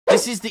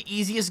This is the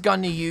easiest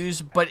gun to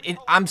use, but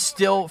I'm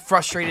still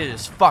frustrated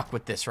as fuck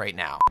with this right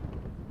now.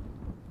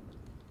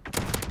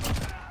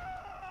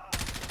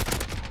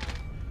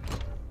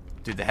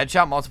 Dude, the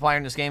headshot multiplier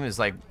in this game is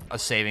like a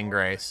saving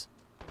grace.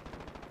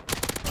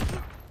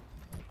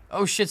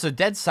 Oh shit, so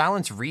dead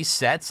silence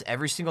resets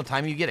every single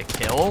time you get a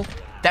kill?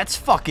 That's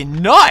fucking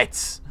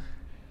nuts!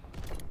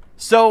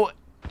 So,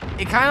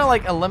 it kind of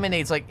like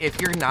eliminates, like, if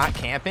you're not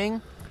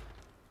camping.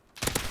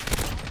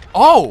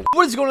 Oh!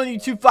 What is going on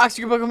YouTube,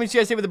 Foxy? Welcome to you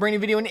guys with a brand new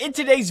video, and in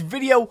today's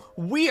video,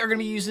 we are going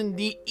to be using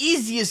the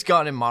easiest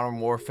gun in Modern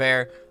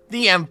Warfare,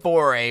 the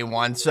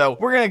M4A1. So,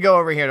 we're going to go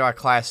over here to our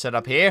class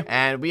setup here,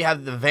 and we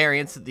have the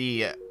variants,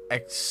 the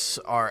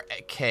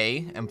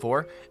XRK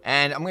M4,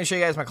 and I'm going to show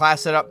you guys my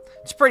class setup.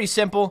 It's pretty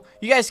simple.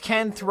 You guys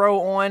can throw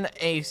on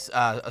a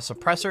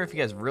suppressor if you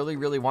guys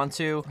really want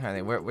to. I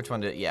think which one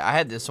did? Yeah, I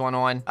had this one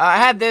on. I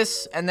had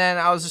this, and then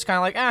I was just kind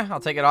of like, I'll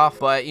take it off.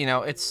 But you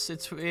know, it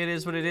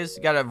is what it is.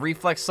 You got a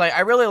reflex sight.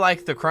 I really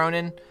like the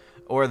Cronin.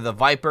 Or the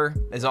Viper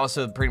is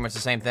also pretty much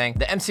the same thing.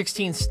 The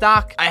M16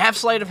 stock, I have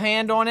sleight of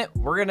hand on it.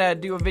 We're gonna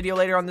do a video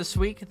later on this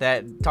week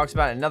that talks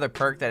about another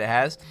perk that it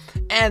has.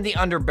 And the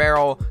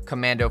underbarrel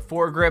commando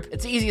foregrip.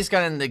 It's the easiest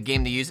gun in the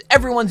game to use.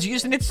 Everyone's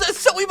using it,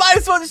 so we might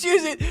as well just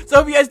use it. So I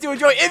hope you guys do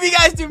enjoy. If you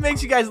guys do, make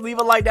sure you guys leave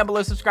a like down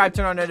below, subscribe,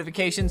 turn on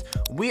notifications.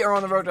 We are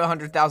on the road to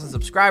 100,000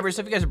 subscribers.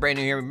 So if you guys are brand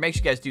new here, make sure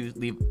you guys do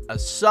leave a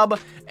sub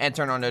and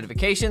turn on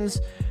notifications.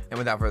 And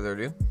without further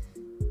ado,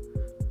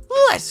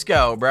 let's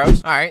go,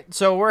 bros. All right,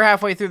 so we're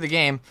halfway through the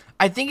game.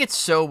 I think it's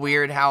so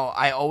weird how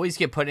I always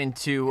get put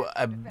into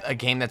a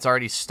game that's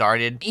already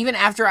started. Even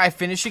after I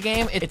finish a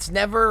game, it's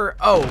never,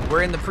 oh,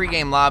 we're in the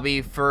pregame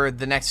lobby for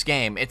the next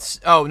game. It's,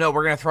 oh, no,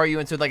 we're going to throw you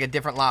into like a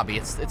different lobby.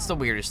 It's the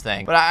weirdest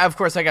thing. But of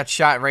course, I got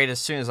shot right as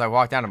soon as I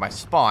walked down to my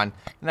spawn,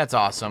 and that's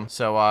awesome.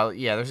 So,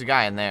 yeah, there's a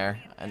guy in there.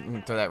 I'm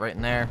going to throw that right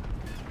in there.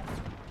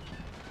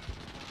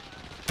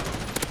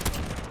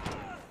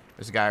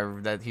 There's a guy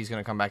that he's going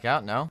to come back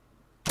out. No?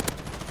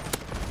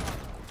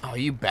 Oh,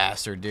 you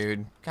bastard,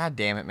 dude. God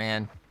damn it,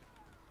 man.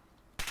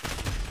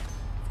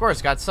 Of course,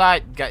 got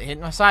hit in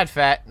my side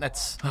fat.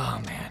 That's,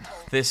 oh, man.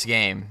 This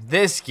game.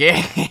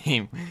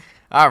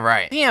 All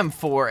right. The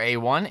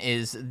M4A1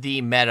 is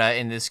the meta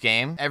in this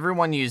game.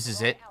 Everyone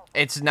uses it.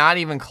 It's not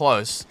even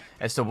close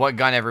as to what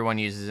gun everyone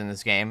uses in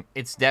this game.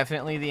 It's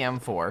definitely the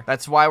M4.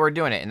 That's why we're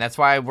doing it, and that's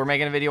why we're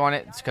making a video on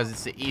it. It's because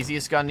it's the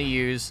easiest gun to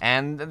use,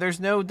 and there's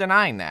no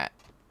denying that.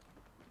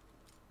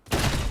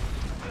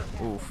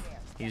 Oof.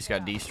 He just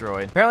got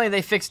destroyed. Apparently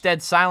they fixed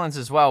dead silence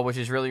as well, which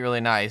is really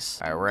nice.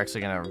 All right, we're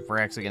actually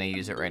gonna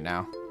use it right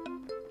now.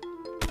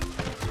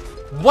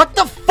 What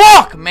the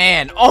fuck,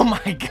 man? Oh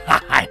my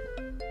god.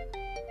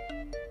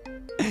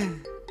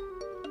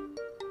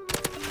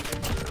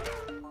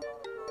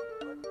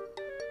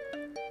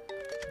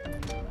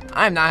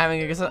 I'm not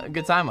having a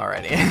good time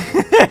already.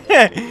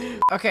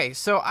 Okay,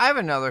 so I have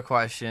another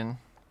question.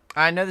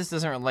 I know this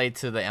doesn't relate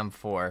to the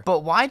M4,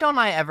 but why don't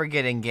I ever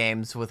get in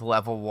games with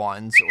level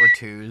 1s or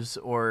 2s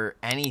or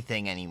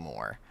anything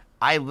anymore?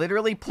 I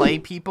literally play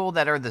people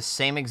that are the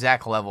same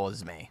exact level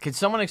as me. Could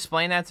someone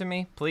explain that to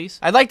me, please?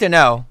 I'd like to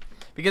know,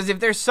 because if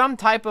there's some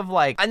type of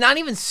like, not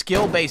even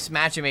skill-based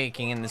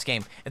matchmaking in this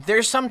game, if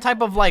there's some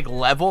type of like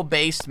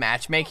level-based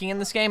matchmaking in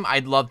this game,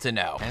 I'd love to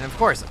know. And of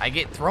course, I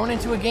get thrown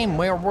into a game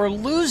where we're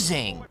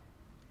losing.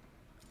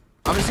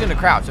 I'm just gonna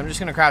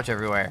crouch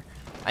everywhere.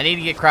 I need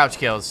to get crouch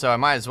kills, so I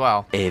might as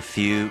well. A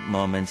few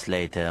moments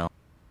later.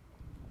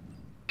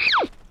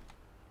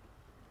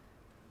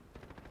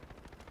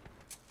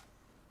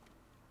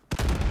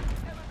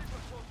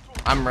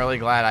 I'm really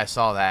glad I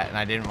saw that and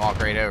I didn't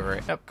walk right over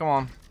it. Yep, come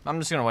on. I'm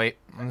just gonna wait.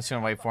 I'm just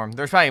gonna wait for him.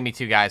 There's probably gonna be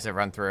two guys that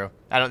run through.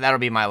 That'll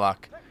be my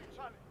luck.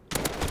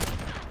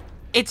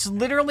 It's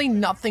literally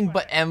nothing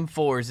but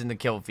M4s in the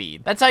kill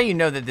feed. That's how you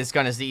know that this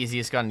gun is the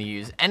easiest gun to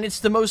use, and it's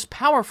the most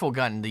powerful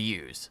gun to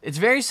use. It's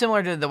very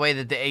similar to the way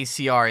that the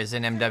ACR is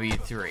in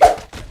MW3,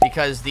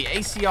 because the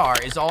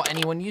ACR is all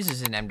anyone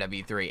uses in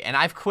MW3, and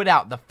I've quit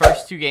out the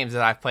first two games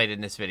that I've played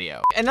in this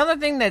video. Another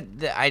thing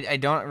that I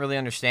don't really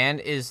understand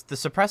is the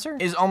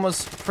suppressor is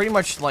almost pretty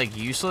much like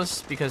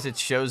useless because it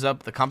shows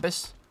up the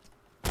compass,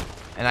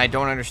 and I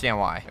don't understand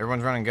why.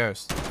 Everyone's running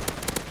Ghost.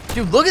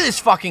 Dude, look at this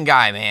fucking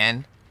guy,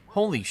 man.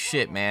 Holy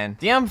shit, man.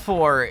 The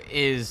M4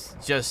 is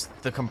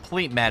just the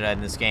complete meta in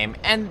this game,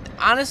 and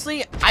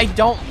honestly, I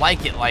don't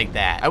like it like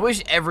that. I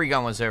wish every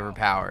gun was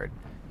overpowered.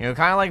 You know,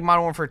 kind of like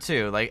Modern Warfare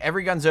 2. Like,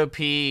 every gun's OP,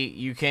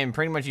 you can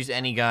pretty much use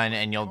any gun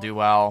and you'll do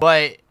well.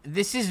 But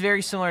this is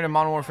very similar to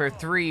Modern Warfare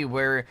 3,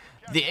 where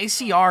the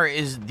ACR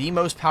is the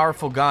most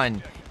powerful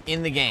gun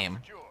in the game,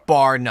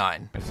 bar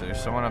none. So there's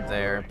someone up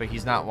there, but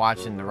he's not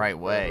watching the right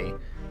way.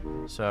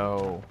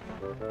 So,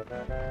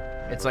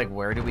 it's like,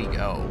 where do we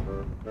go?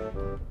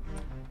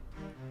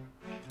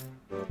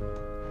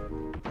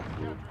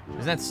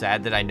 Isn't that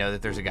sad that I know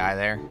that there's a guy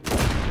there?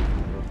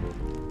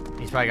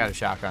 He's probably got a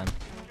shotgun.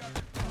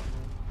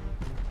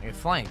 I get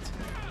flanked.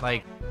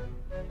 Like...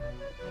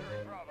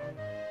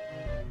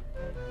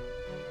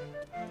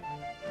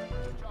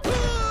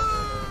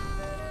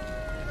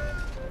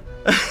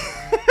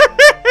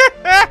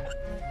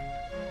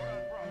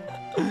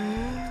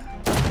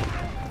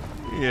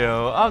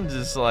 Yo, I'm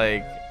just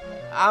like,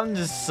 I'm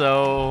just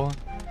so...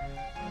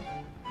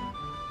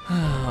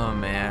 Oh,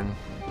 man.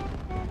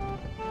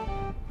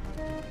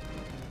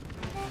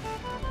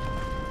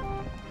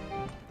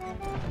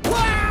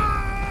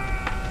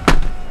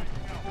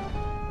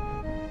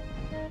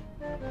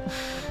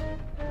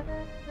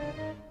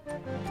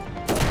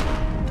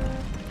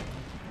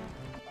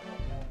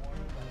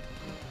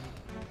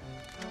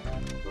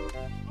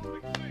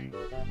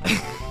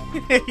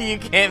 You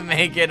can't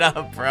make it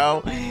up,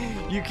 bro.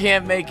 You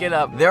can't make it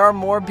up. There are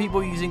more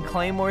people using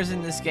claymores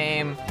in this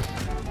game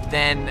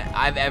than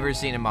I've ever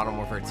seen in Modern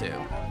Warfare 2.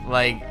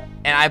 Like,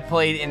 and I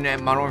played in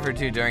Modern Warfare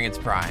 2 during its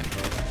prime.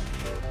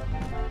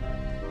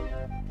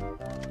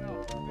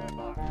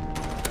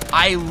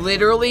 I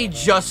literally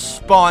just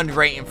spawned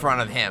right in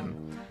front of him.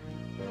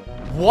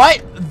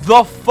 What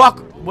the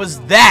fuck was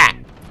that?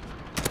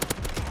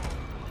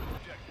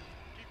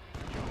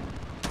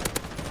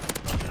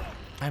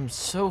 I'm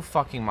so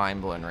fucking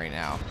mind blown right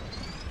now.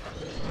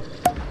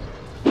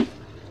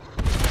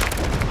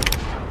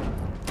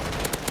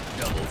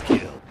 Double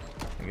kill.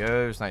 There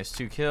goes, nice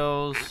 2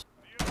 kills.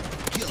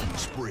 Killing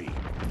spree.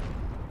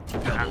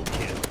 Double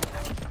kill.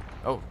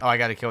 Oh, I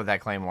got to kill with that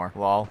claymore.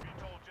 Lol.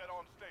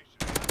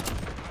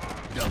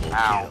 Double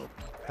Ow. kill.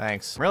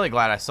 Thanks. I'm really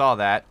glad I saw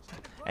that.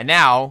 And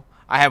now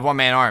I have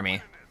one-man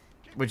army,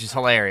 which is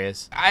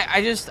hilarious.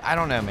 I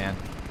don't know, man.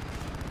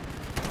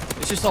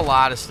 It's just a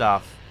lot of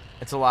stuff.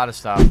 It's a lot of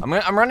stuff.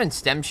 I'm running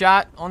stem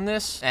shot on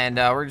this, and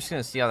we're just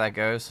gonna see how that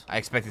goes. I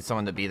expected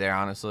someone to be there,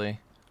 honestly.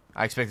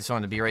 I expected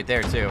someone to be right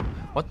there too.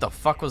 What the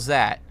fuck was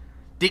that?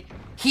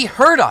 He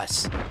heard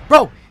us,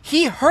 bro?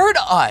 He heard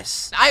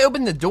us. I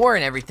opened the door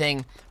and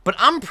everything, but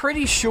I'm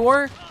pretty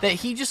sure that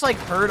he just like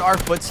heard our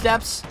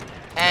footsteps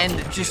and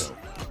just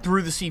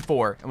threw the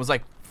C4 and was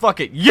like,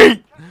 "Fuck it,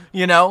 yeet!"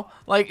 You know,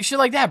 like shit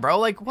like that, bro.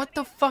 Like, what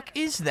the fuck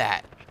is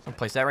that? I'll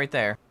place that right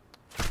there.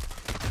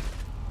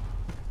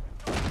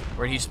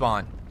 Where'd he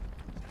spawn?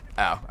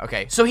 Oh,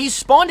 okay. So he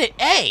spawned at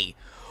A.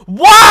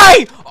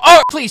 Why?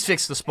 Oh, please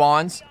fix the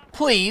spawns.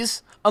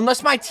 Please.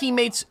 Unless my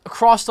teammates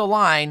cross the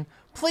line,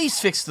 please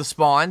fix the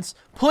spawns.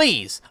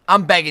 Please.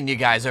 I'm begging you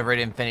guys over at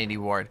Infinity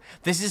Ward.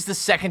 This is the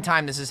second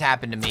time this has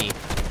happened to me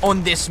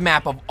on this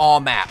map of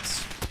all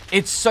maps.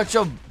 It's such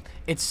a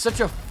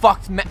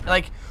fucked map.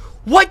 Like,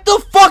 what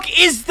the fuck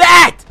is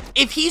that?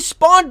 If he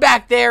spawned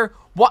back there,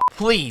 what?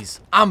 Please.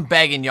 I'm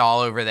begging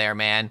y'all over there,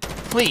 man.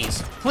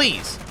 Please.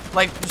 Please.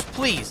 Like, just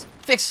please,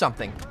 fix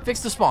something. Fix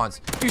the spawns.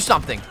 Do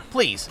something,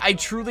 please. I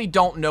truly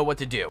don't know what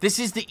to do. This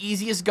is the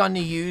easiest gun to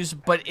use,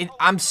 but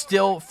I'm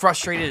still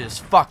frustrated as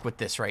fuck with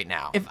this right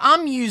now. If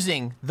I'm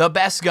using the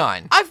best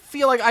gun, I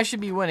feel like I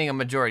should be winning a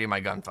majority of my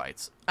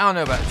gunfights. I don't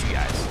know about you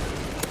guys.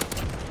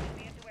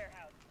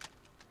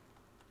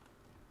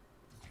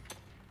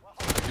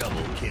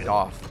 Double kill. Get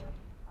off.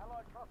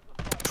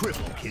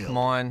 Triple kill. Come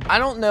on. I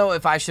don't know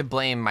if I should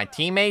blame my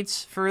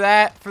teammates for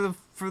that, for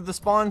the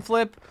spawn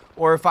flip,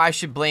 or if I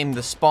should blame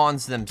the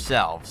spawns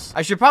themselves.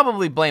 I should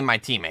probably blame my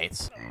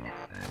teammates.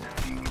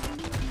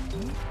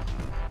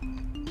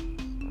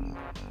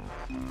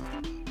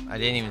 I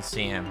didn't even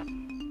see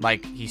him.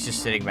 Like, he's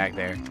just sitting back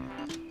there.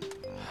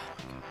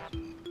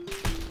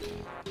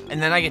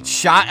 And then I get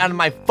shot out of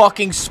my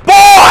fucking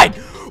spawn!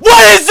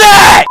 What is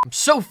that? I'm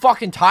so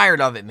fucking tired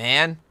of it,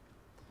 man.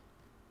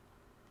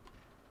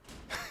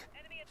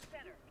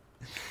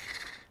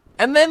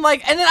 And then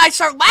I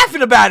start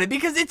laughing about it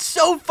because it's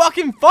so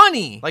fucking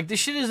funny. Like, this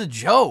shit is a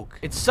joke.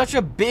 It's such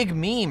a big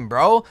meme,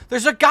 bro.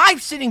 There's a guy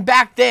sitting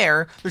back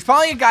there. There's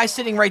probably a guy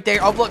sitting right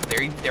there. Oh, look, there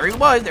he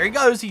was. There he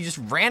goes. He just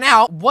ran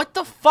out. What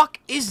the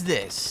fuck is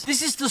this?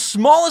 This is the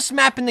smallest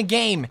map in the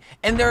game,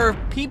 and there are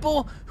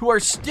people who are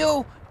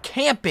still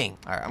camping.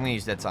 All right, I'm gonna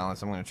use dead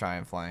silence. I'm gonna try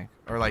and flank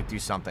or like do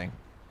something.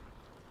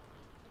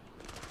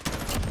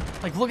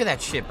 Like, look at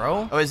that shit,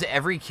 bro. Oh, is it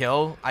every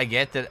kill I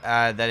get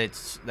that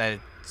it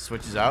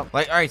switches out?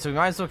 Like, all right, so we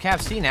might as well cap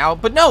C now.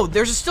 But no,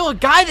 there's still a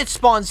guy that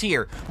spawns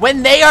here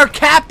when they are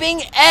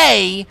capping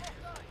A,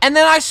 and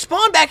then I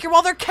spawn back here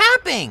while they're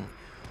capping.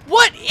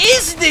 What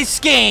is this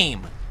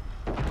game?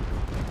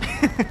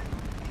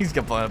 He's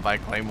got blown up by a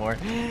claymore.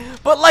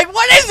 But like,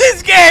 what is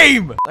this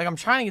game? Like, I'm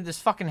trying to get this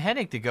fucking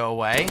headache to go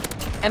away,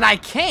 and I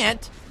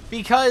can't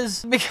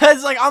because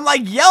like I'm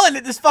like yelling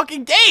at this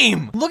fucking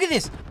game. Look at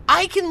this.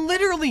 I can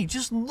literally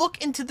just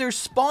look into their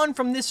spawn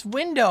from this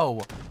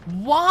window.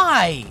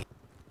 Why?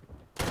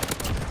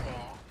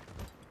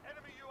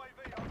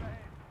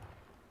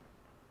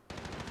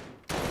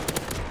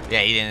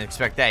 Yeah, he didn't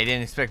expect that. He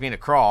didn't expect me to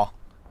crawl.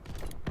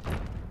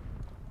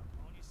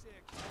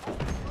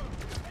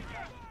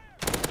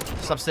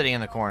 Stop sitting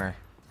in the corner.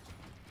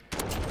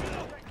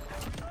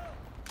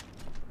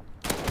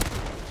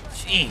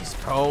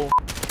 Jeez, bro.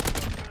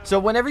 So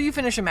whenever you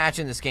finish a match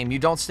in this game, you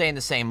don't stay in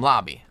the same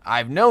lobby.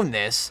 I've known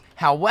this.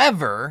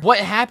 However, what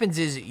happens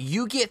is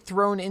you get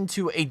thrown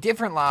into a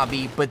different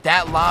lobby, but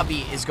that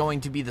lobby is going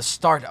to be the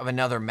start of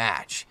another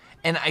match.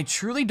 And I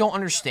truly don't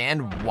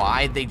understand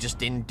why they just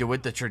didn't do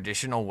it the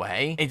traditional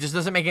way. It just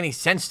doesn't make any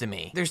sense to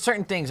me. There's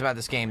certain things about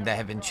this game that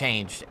have been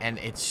changed, and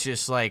it's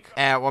just like,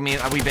 well, I mean,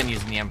 we've been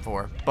using the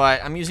M4,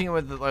 but I'm using it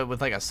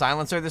with like a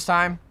silencer this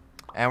time,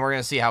 and we're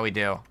gonna see how we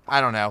do.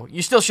 I don't know.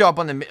 You still show up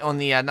on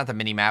the not the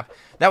mini map.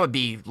 That would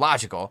be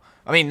logical.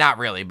 I mean, not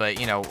really, but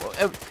you know,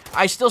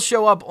 I still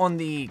show up on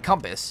the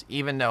compass,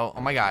 even though.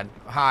 Oh my God!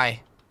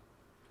 Hi.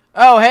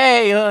 Oh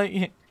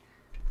hey.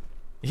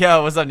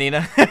 Yo, what's up,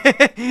 Nina?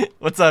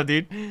 What's up,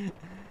 dude?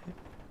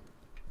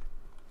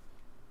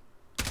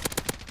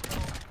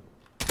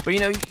 But you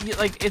know,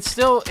 like, it's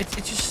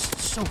just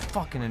so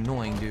fucking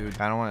annoying,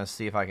 dude. I don't want to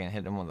see if I can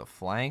hit him with a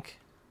flank.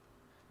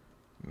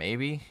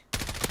 Maybe.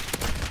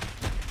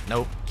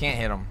 Nope, can't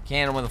hit him.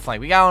 Can't hit him with a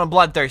flank. We got on a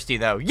bloodthirsty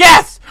though.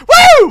 Yes!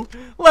 Woo!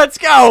 Let's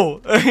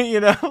go! You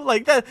know,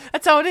 like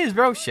that's how it is,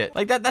 bro. Shit.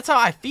 Like that's how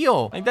I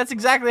feel. Like that's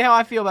exactly how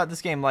I feel about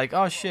this game. Like,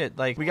 oh shit,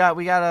 like we got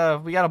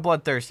a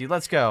bloodthirsty.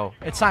 Let's go.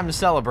 It's time to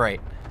celebrate.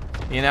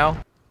 You know?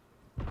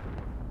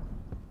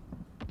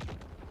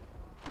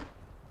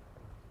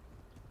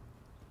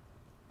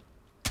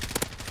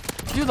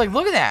 Dude, like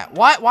look at that.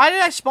 Why did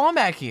I spawn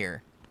back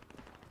here?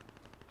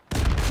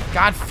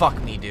 God fuck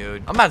me,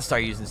 dude. I'm about to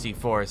start using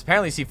C4s.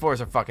 Apparently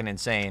C4s are fucking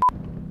insane.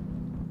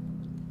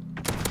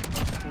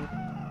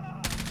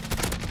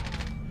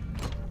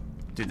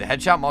 Dude, the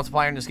headshot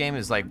multiplier in this game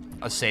is like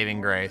a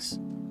saving grace.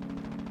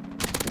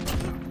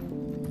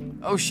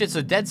 Oh shit,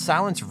 so dead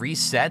silence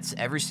resets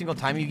every single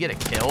time you get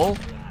a kill?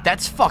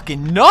 That's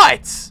fucking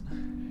nuts!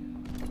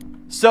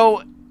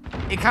 So,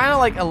 it kind of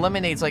like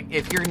eliminates, like,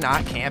 if you're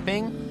not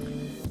camping.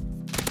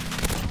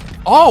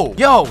 Oh,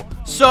 yo,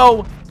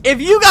 so if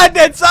you got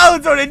dead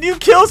silence on and you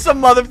kill some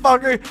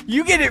motherfucker,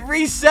 you get it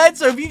reset.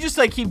 So if you just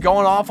like keep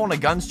going off on a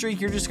gun streak,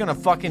 you're just gonna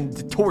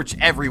fucking torch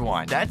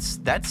everyone.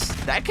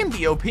 That can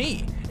be OP.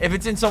 If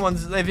it's in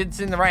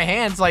the right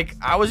hands, like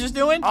I was just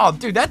doing. Oh,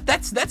 dude,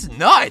 that's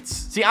nuts.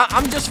 See,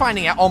 I'm just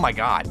finding out. Oh my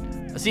God.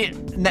 See,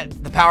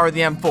 the power of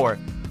the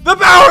M4. The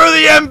power of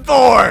the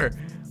M4.